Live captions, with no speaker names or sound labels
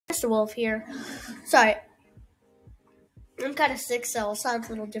Mr. Wolf here. Sorry, I'm kind of sick, so I'll sound a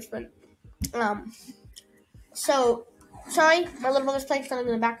little different. So sorry, my little brother's playing something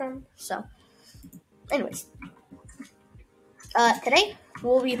in the background. So, anyways, today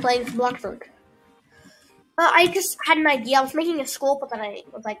we'll be playing Bloxburg. I just had an idea. I was making a school, but then I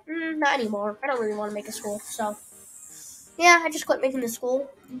was like, not anymore. I don't really want to make a school, so yeah, I just quit making the school.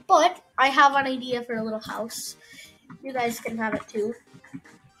 But I have an idea for a little house. You guys can have it too.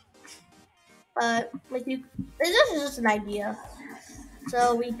 This is just an idea.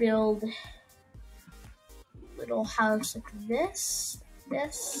 So we build a little house like this,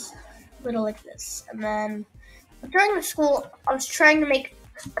 little like this, and then during the school, I was trying to make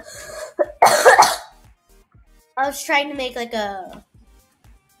like a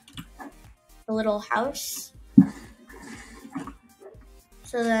little house.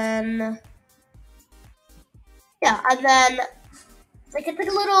 So then, yeah, and then like it's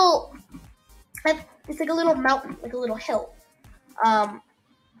like a little mountain, like a little hill.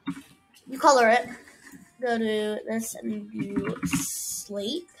 You color it. Go to this and do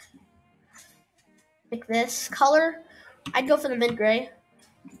slate. Like this color. I'd go for the mid gray.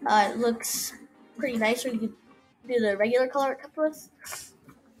 It looks pretty nice. Or you could do the regular color it comes with.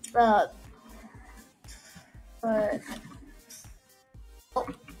 But that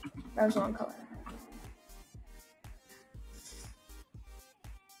was the wrong color.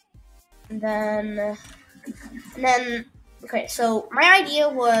 And then, okay, so my idea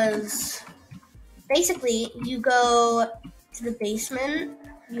was basically you go to the basement,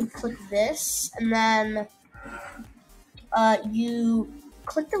 you click this, and then you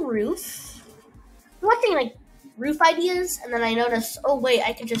click the roof. I'm watching like roof ideas, and then I noticed, oh wait,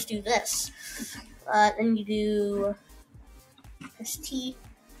 I can just do this. Then you do ST.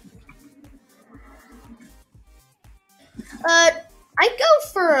 I'd go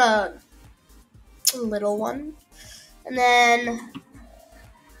for a little one, and then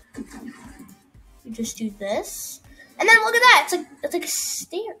you just do this, and then look at that, it's like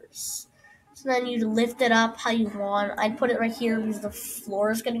stairs. So then you lift it up how you want. I'd put it right here because the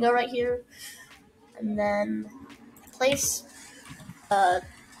floor is gonna go right here, and then place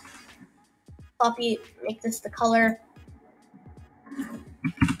copy, make this the color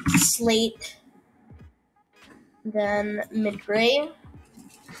slate, then mid gray.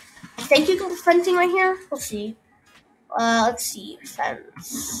 I think you can put fencing right here. We'll see. Let's see.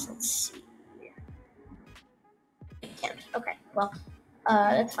 Fence. Let's see. I can't. Okay. Well,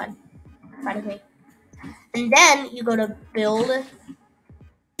 that's fine. Fine with me. And then you go to build.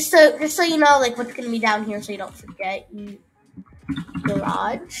 Just so you know, like what's gonna be down here, so you don't forget.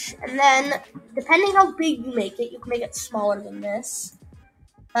 Garage, and then depending how big you make it, you can make it smaller than this.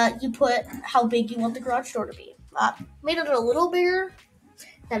 You put how big you want the garage door to be. Made it a little bigger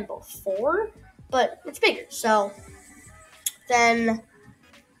than before, but it's bigger. So then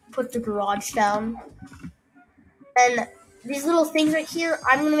put the garage down. And these little things right here,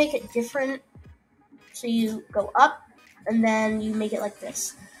 I'm going to make it different. So you go up, and then you make it like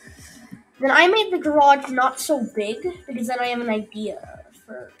this. Then I made the garage not so big, because then I have an idea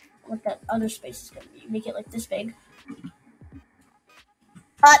for what that other space is going to be. Make it like this big.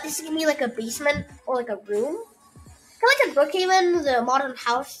 This is going to be like a basement, or like a room. Kind of like in Brookhaven, the modern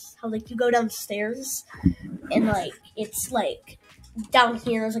house, how like you go downstairs and like it's like down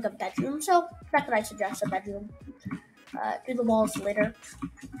here is like a bedroom. So that's what I suggest, a bedroom. Do the walls later.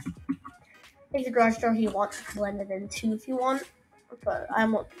 Take the garage door you want to blend it in too if you want, but I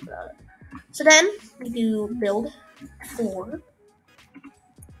won't do that. So then we do build floor.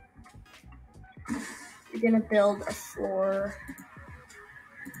 You're gonna build a floor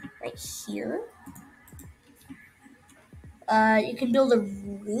right here. You can build a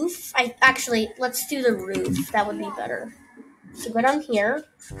roof. Let's do the roof. That would be better. So go down here.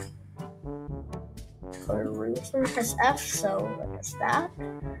 Go to roof. Press F, so press that.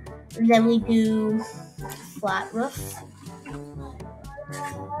 And then we do flat roof.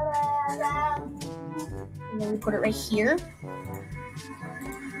 And then we put it right here.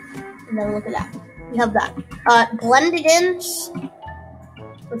 And then look at that. We have that. Blend it in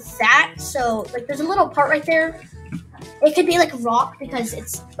with that. So, like, there's a little part right there. It could be like rock because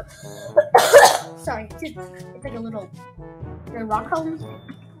it's sorry, it's like a little rock home.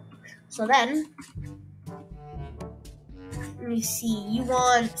 So then let me see.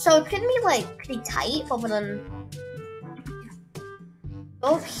 So it's gonna be like pretty tight, but then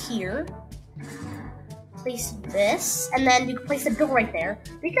go up here, place this, and then you can place the door right there.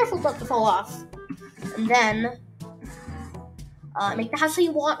 Be careful not to fall off. And then make the house how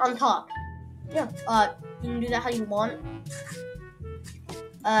you want on top. Yeah, you can do that how you want.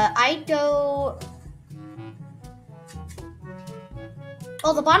 I'd go.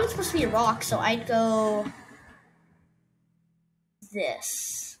 Oh, the bottom's supposed to be a rock, so I'd go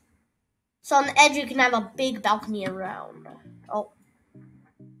this. So on the edge, you can have a big balcony around. Oh.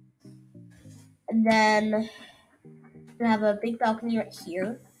 And then you have a big balcony right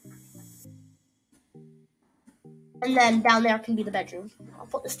here. And then down there can be the bedroom. I'll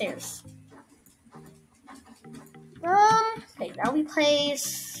put the stairs. Okay, now we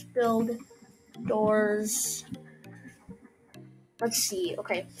place, build doors. Let's see.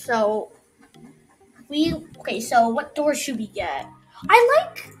 Okay, so so what doors should we get? I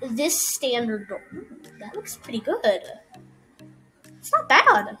like this standard door. That looks pretty good. It's not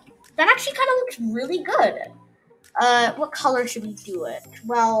bad. That actually kind of looks really good. What color should we do it?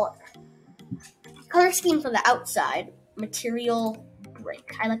 Well, color scheme for the outside. Material,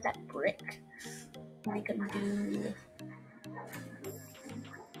 brick. I like that brick. We can do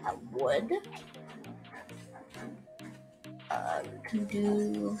wood. We can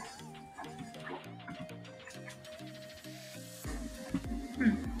do. I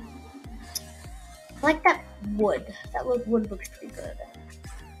like that wood. That wood looks pretty good.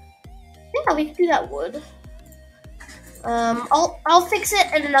 Yeah, we can do that wood. I'll fix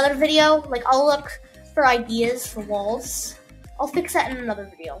it in another video. Like, I'll look for ideas for walls. I'll fix that in another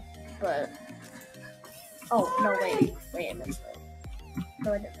video. But oh no, wait, I messed up.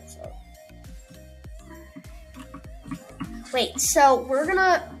 No, I didn't mess up. Wait, so we're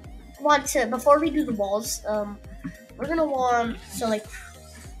gonna want to, before we do the walls, we're gonna want, so like,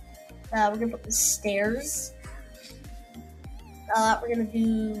 we're gonna put the stairs. We're gonna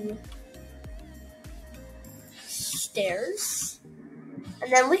do stairs. And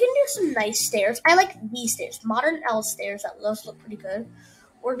then we can do some nice stairs. I like these stairs, modern L stairs. Those look pretty good.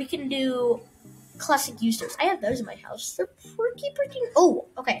 Or we can do classic U stairs. I have those in my house. They're pretty. Oh,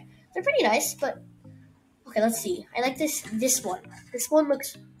 okay. They're pretty nice, but okay. Let's see. I like this one. This one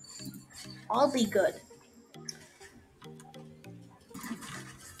looks oddly good.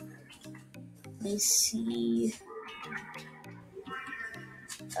 Let me see.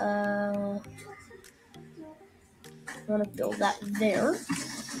 I want to build that there.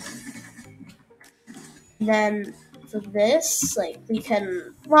 And then for this, like, we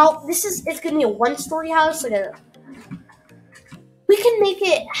can, well, it's going to be a one-story house. We can make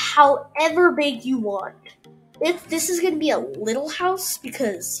it however big you want. If this is going to be a little house,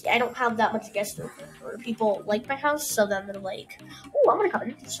 because I don't have that much guest room, or people like my house, so then they're like, oh, I'm going to come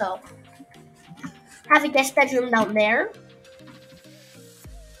in. So, have a guest bedroom down there.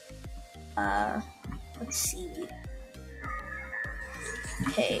 Let's see.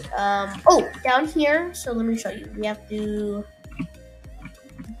 Okay, down here, so let me show you. We have to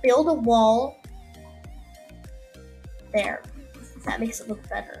build a wall there. That makes it look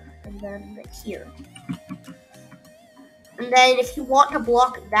better. And then right here. And then if you want to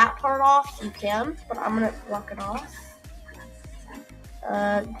block that part off, you can, but I'm going to block it off.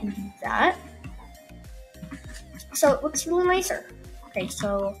 You can do that. So it looks really nicer. Okay,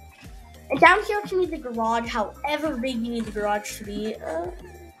 so, and down here can be the garage, however big you need the garage to be.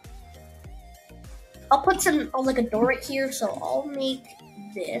 I'll put like a door right here, so I'll make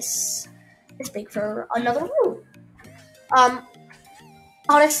this big for another room.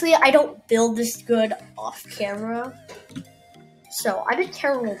 Honestly, I don't build this good off camera. So, I'm a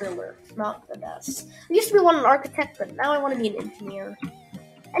terrible builder. Not the best. I used to be an architect, but now I want to be an engineer.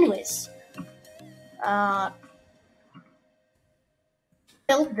 Anyways.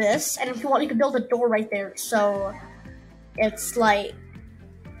 Build this, and if you want, you can build a door right there. So, it's like...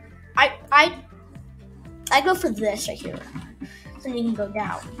 I go for this right here. So you can go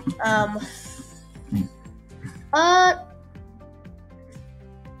down. What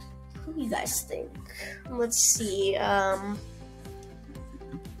do you guys think? Let's see.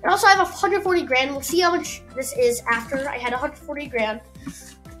 And also, I have 140 grand. We'll see how much this is after I had 140 grand.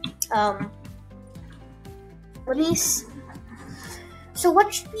 Let me see. So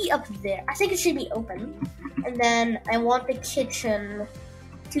what should be up there? I think it should be open. And then I want the kitchen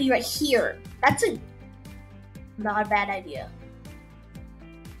to be right here. That's not a bad idea.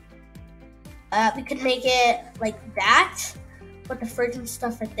 We could make it like that. Put the fridge and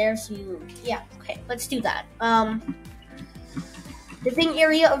stuff right there. So yeah, okay, let's do that. Living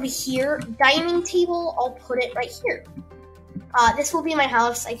area over here. Dining table, I'll put it right here. This will be my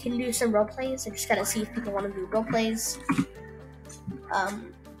house. I can do some role plays. I just gotta see if people want to do role plays.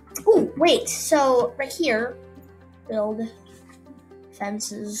 Oh, wait. So right here, build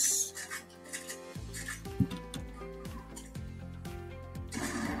fences.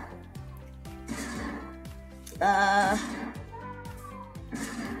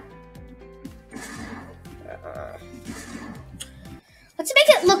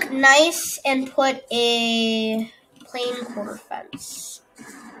 nice and put a plain corner fence.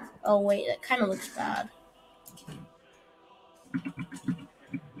 Oh wait, that kind of looks bad.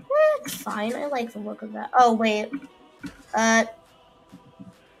 It's fine. I like the look of that. Oh wait. A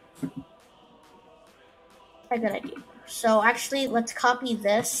good idea. So actually, let's copy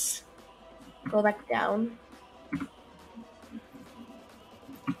this. Go back down.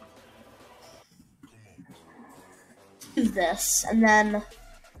 Do this, and then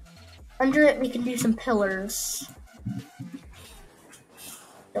under it we can do some pillars.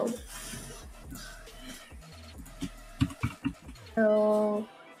 So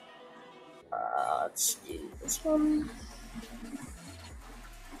let's do this one.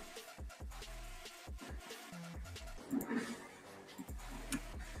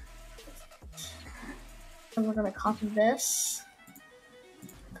 And we're gonna copy this,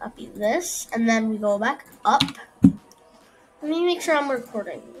 and then we go back up. Let me make sure I'm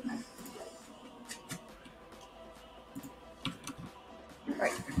recording.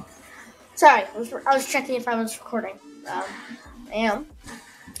 Right. Sorry, I was checking if I was recording. I am.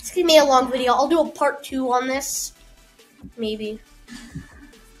 It's gonna be a long video. I'll do a part 2 on this, maybe.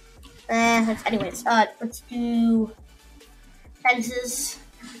 Anyways, let's do fences.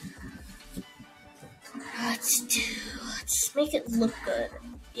 Let's make it look good.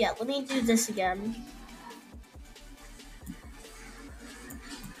 Yeah, let me do this again.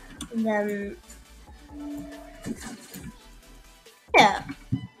 And then, yeah.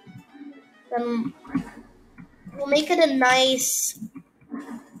 Then we'll make it a nice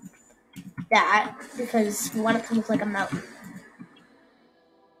that, because we want it to look like a mountain.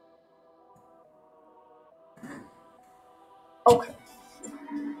 Okay.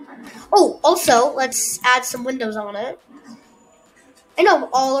 Oh, also, let's add some windows on it. I know I'm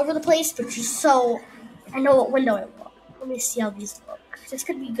all over the place, but just so I know what window I want. Let me see how these look. This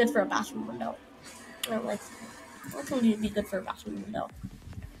could be good for a bathroom window. I don't like. What can be good for a bathroom window?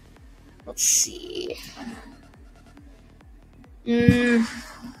 Let's see.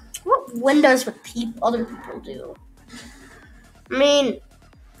 What windows would other people do? I mean,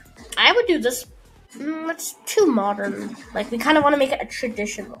 I would do this. It's too modern. Like, we kind of want to make it a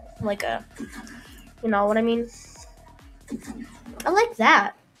traditional, like a, you know what I mean? I like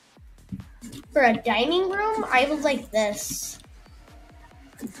that. For a dining room, I would like this.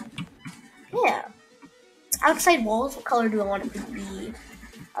 Yeah. Outside walls, what color do I want it to be?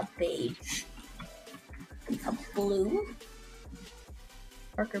 A beige. A blue.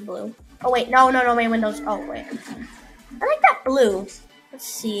 Darker blue. Oh wait, no, my windows. Oh wait. I like that blue. Let's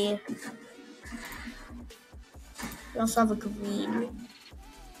see. We also have a green.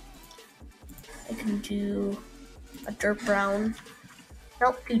 I can do a dark brown.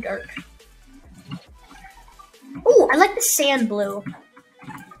 Nope, too dark. Ooh, I like the sand blue.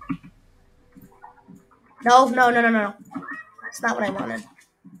 No. That's not what I wanted.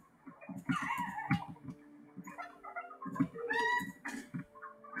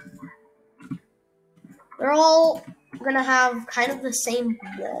 They're all gonna have kind of the same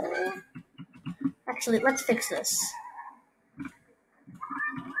wall. Actually, let's fix this.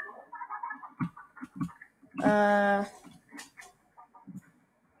 Okay.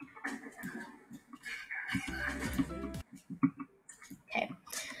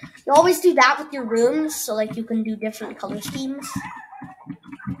 You always do that with your rooms, so like you can do different color schemes.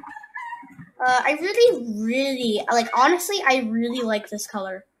 I really like. Honestly, I really like this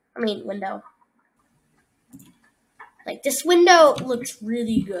color. I mean, window. Like, this window looks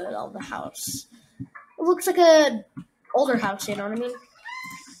really good on the house. It looks like a older house, you know what I mean?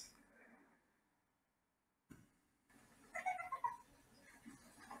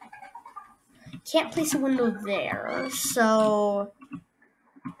 Can't place a window there, so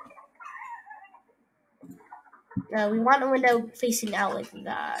we want a window facing out like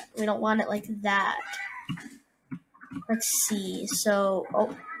that. We don't want it like that. Let's see. So,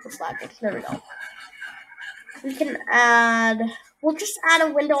 oh, it's lagging. There we go. We can we'll just add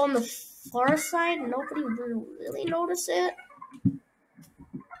a window on the far side. Nobody will really notice it.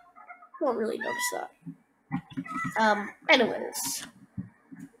 Won't really notice that. Anyways.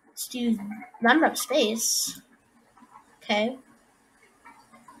 Let's do not enough space. Okay.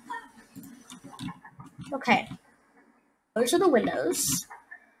 Okay. Those are the windows.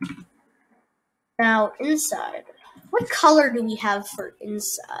 Now, inside. What color do we have for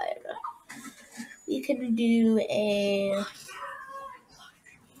inside? We can do a...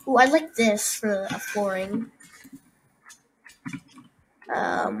 Ooh, I like this for a flooring.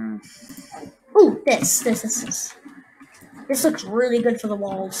 Ooh, this. This looks really good for the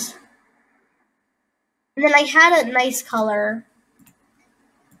walls. And then I had a nice color.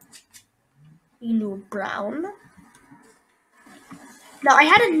 You can do a brown. Now, I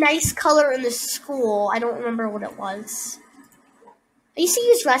had a nice color in the school. I don't remember what it was. I used to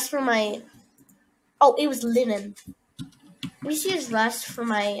use rust for my... Oh, it was linen. I used to use rust for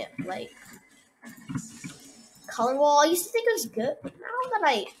my, like, color wall. I used to think it was good, but now that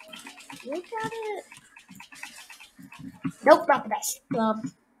I look at it... Nope, not the best.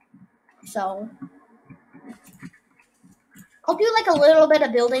 So... I'll do, like, a little bit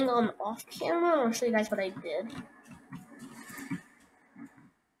of building on off camera. I'll show you guys what I did.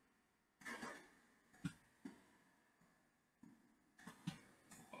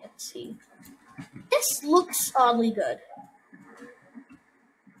 Let's see. This looks oddly good.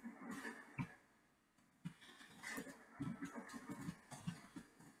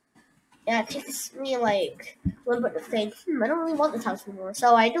 Yeah, it takes me like a little bit to think, I don't really want this house anymore.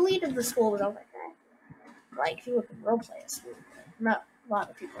 So I deleted the school without like that. Like, people can roleplay us. Not a lot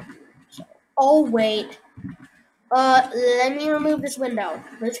of people do. So. Oh, wait. Let me remove this window.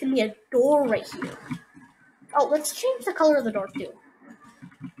 There's gonna be a door right here. Oh, let's change the color of the door too.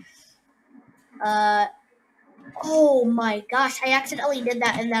 Oh my gosh, I accidentally did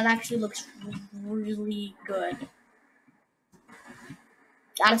that and that actually looks really good.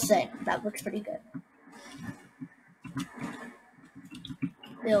 Gotta say, that looks pretty good.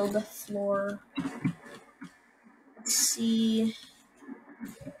 Build the floor. Let's see.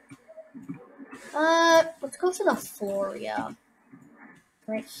 Let's go to the floor, yeah.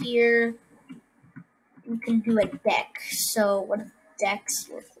 Right here, we can do a deck. So, what do decks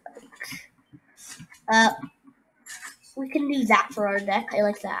look like? We can do that for our deck. I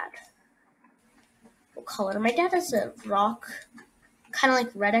like that. What color? My dad has a rock. Kind of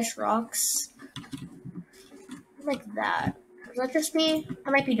like reddish rocks. I like that. Is that just me?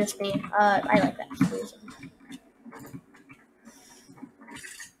 That might be just me. I like that for some reason.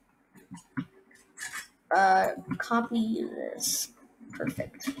 Copy this.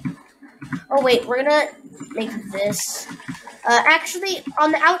 Perfect. Oh wait, we're gonna make this. Actually,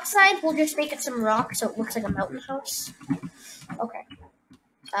 on the outside, we'll just make it some rock so it looks like a mountain house. Okay.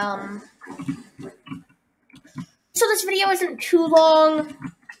 So this video isn't too long.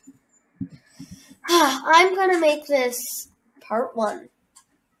 I'm gonna make this part 1.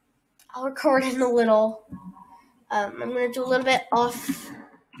 I'll record in a little. I'm gonna do a little bit off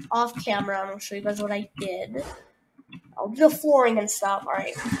camera, and I'll show you guys what I did. I'll do the flooring and stuff.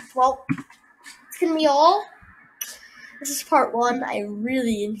 Alright. Well, it's gonna be all. This is part 1. I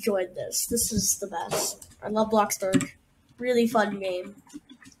really enjoyed this. This is the best. I love Bloxburg. Really fun game.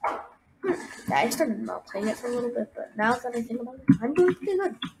 Yeah, I started not playing it for a little bit, but now that I think about it, I'm doing pretty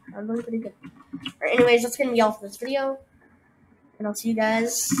good. Alright, anyways, that's gonna be all for this video. And I'll see you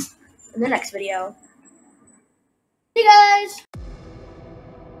guys in the next video. See you guys!